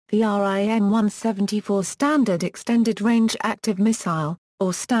The RIM-174 Standard Extended Range Active Missile,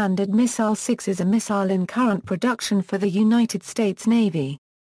 or Standard Missile 6 is a missile in current production for the United States Navy.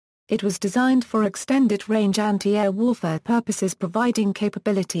 It was designed for extended-range anti-air warfare purposes, providing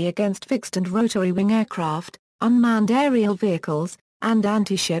capability against fixed and rotary-wing aircraft, unmanned aerial vehicles, and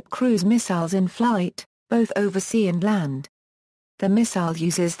anti-ship cruise missiles in flight, both over sea and land. The missile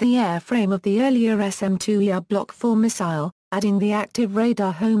uses the airframe of the earlier SM-2ER Block IV missile, adding the active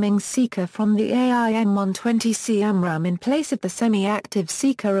radar homing seeker from the AIM-120C AMRAAM in place of the semi-active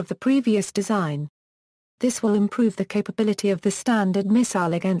seeker of the previous design. This will improve the capability of the standard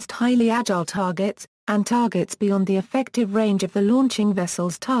missile against highly agile targets, and targets beyond the effective range of the launching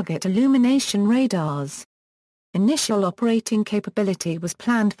vessel's target illumination radars. Initial operating capability was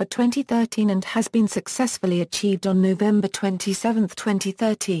planned for 2013 and has been successfully achieved on November 27,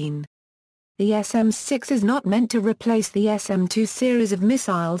 2013. The SM-6 is not meant to replace the SM-2 series of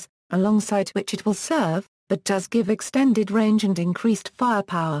missiles, alongside which it will serve, but does give extended range and increased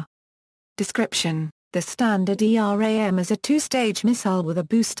firepower. Description: the standard ER-AAW is a two-stage missile with a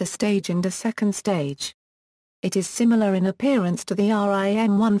booster stage and a second stage. It is similar in appearance to the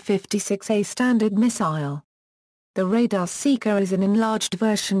RIM-156A standard missile. The radar seeker is an enlarged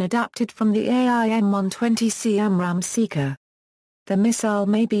version adapted from the AIM-120C AMRAAM seeker. The missile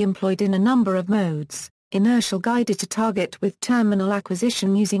may be employed in a number of modes: inertial guided to target with terminal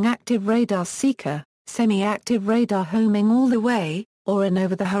acquisition using active radar seeker, semi-active radar homing all the way, or an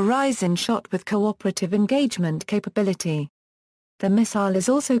over-the-horizon shot with cooperative engagement capability. The missile is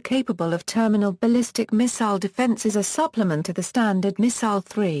also capable of terminal ballistic missile defense as a supplement to the Standard Missile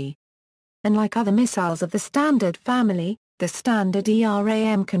 3. Unlike other missiles of the Standard family, the standard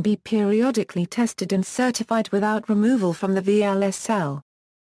ERAM can be periodically tested and certified without removal from the VLSL.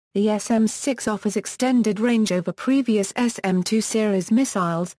 The SM-6 offers extended range over previous SM-2 series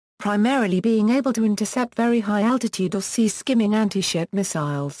missiles, primarily being able to intercept very high altitude or sea-skimming anti-ship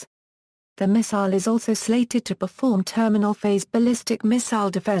missiles. The missile is also slated to perform terminal phase ballistic missile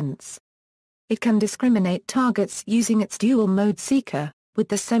defense. It can discriminate targets using its dual-mode seeker, with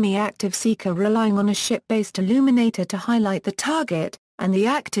the semi-active seeker relying on a ship-based illuminator to highlight the target, and the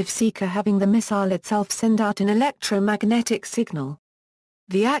active seeker having the missile itself send out an electromagnetic signal.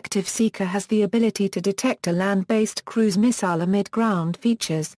 The active seeker has the ability to detect a land-based cruise missile amid ground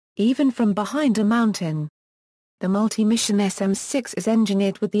features, even from behind a mountain. The multi-mission SM-6 is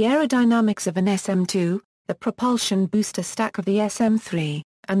engineered with the aerodynamics of an SM-2, the propulsion booster stack of the SM-3,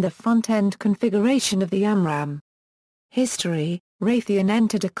 and the front-end configuration of the AMRAAM. History: Raytheon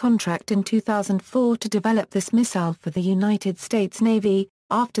entered a contract in 2004 to develop this missile for the United States Navy,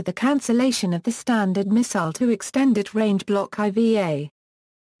 after the cancellation of the Standard Missile 2 Extended Range Block IV.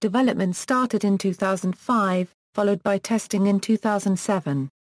 Development started in 2005, followed by testing in 2007.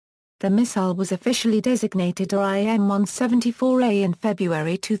 The missile was officially designated RIM-174A in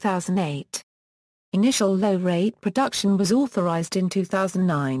February 2008. Initial low-rate production was authorized in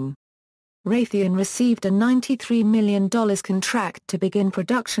 2009. Raytheon received a $93 million contract to begin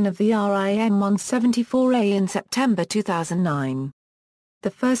production of the RIM-174A in September 2009. The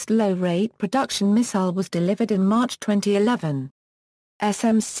first low-rate production missile was delivered in March 2011.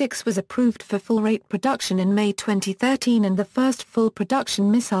 SM-6 was approved for full-rate production in May 2013 and the first full production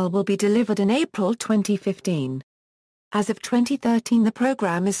missile will be delivered in April 2015. As of 2013, the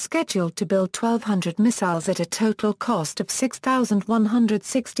program is scheduled to build 1,200 missiles at a total cost of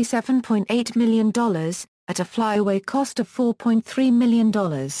 $6,167.8 million, at a flyaway cost of $4.3 million.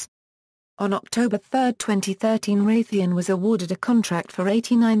 On October 3, 2013, Raytheon was awarded a contract for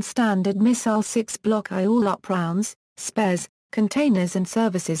 89 Standard Missile 6 Block I all-up rounds, spares, containers and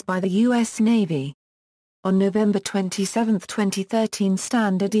services by the U.S. Navy. On November 27, 2013,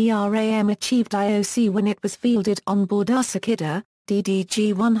 Standard ERAM achieved IOC when it was fielded on board Ursakida,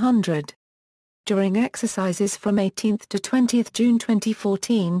 DDG-100. During exercises from 18 to 20 June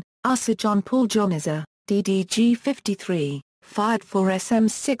 2014, Ursar John Paul Johnizza, DDG-53, fired 4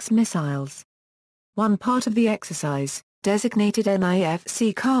 SM-6 missiles. One part of the exercise, designated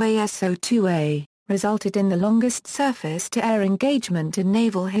NIFC KASO-2A, resulted in the longest surface-to-air engagement in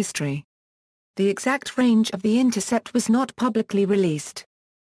naval history. The exact range of the intercept was not publicly released.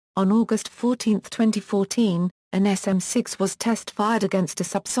 On August 14, 2014, an SM-6 was test-fired against a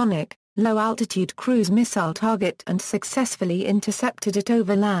subsonic, low-altitude cruise missile target and successfully intercepted it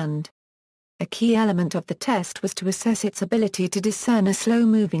over land. A key element of the test was to assess its ability to discern a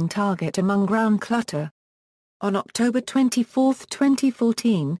slow-moving target among ground clutter. On October 24,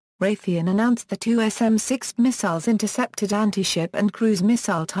 2014, Raytheon announced the 2 SM-6 missiles intercepted anti-ship and cruise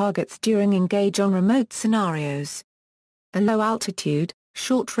missile targets during engage on remote scenarios. A low-altitude,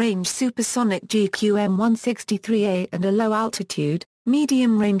 short-range supersonic GQM-163A and a low-altitude,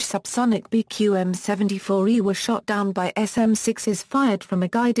 medium-range subsonic BQM-74E were shot down by SM-6s fired from a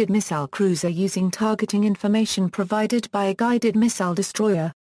guided missile cruiser using targeting information provided by a guided missile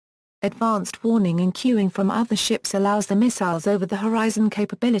destroyer. Advanced warning and cueing from other ships allows the missiles over-the-horizon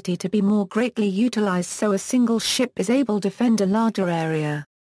capability to be more greatly utilized so a single ship is able to defend a larger area.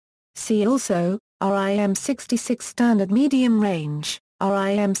 See also, RIM-66 Standard Medium Range,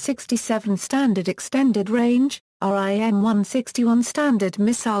 RIM-67 Standard Extended Range, RIM-161 Standard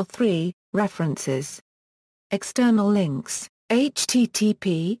Missile 3, References. External links,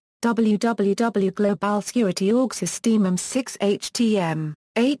 http, www.globalsecurity.org System 6 HTM,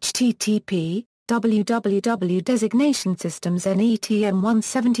 http, www.Designation Systems NETM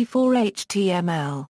 174 HTML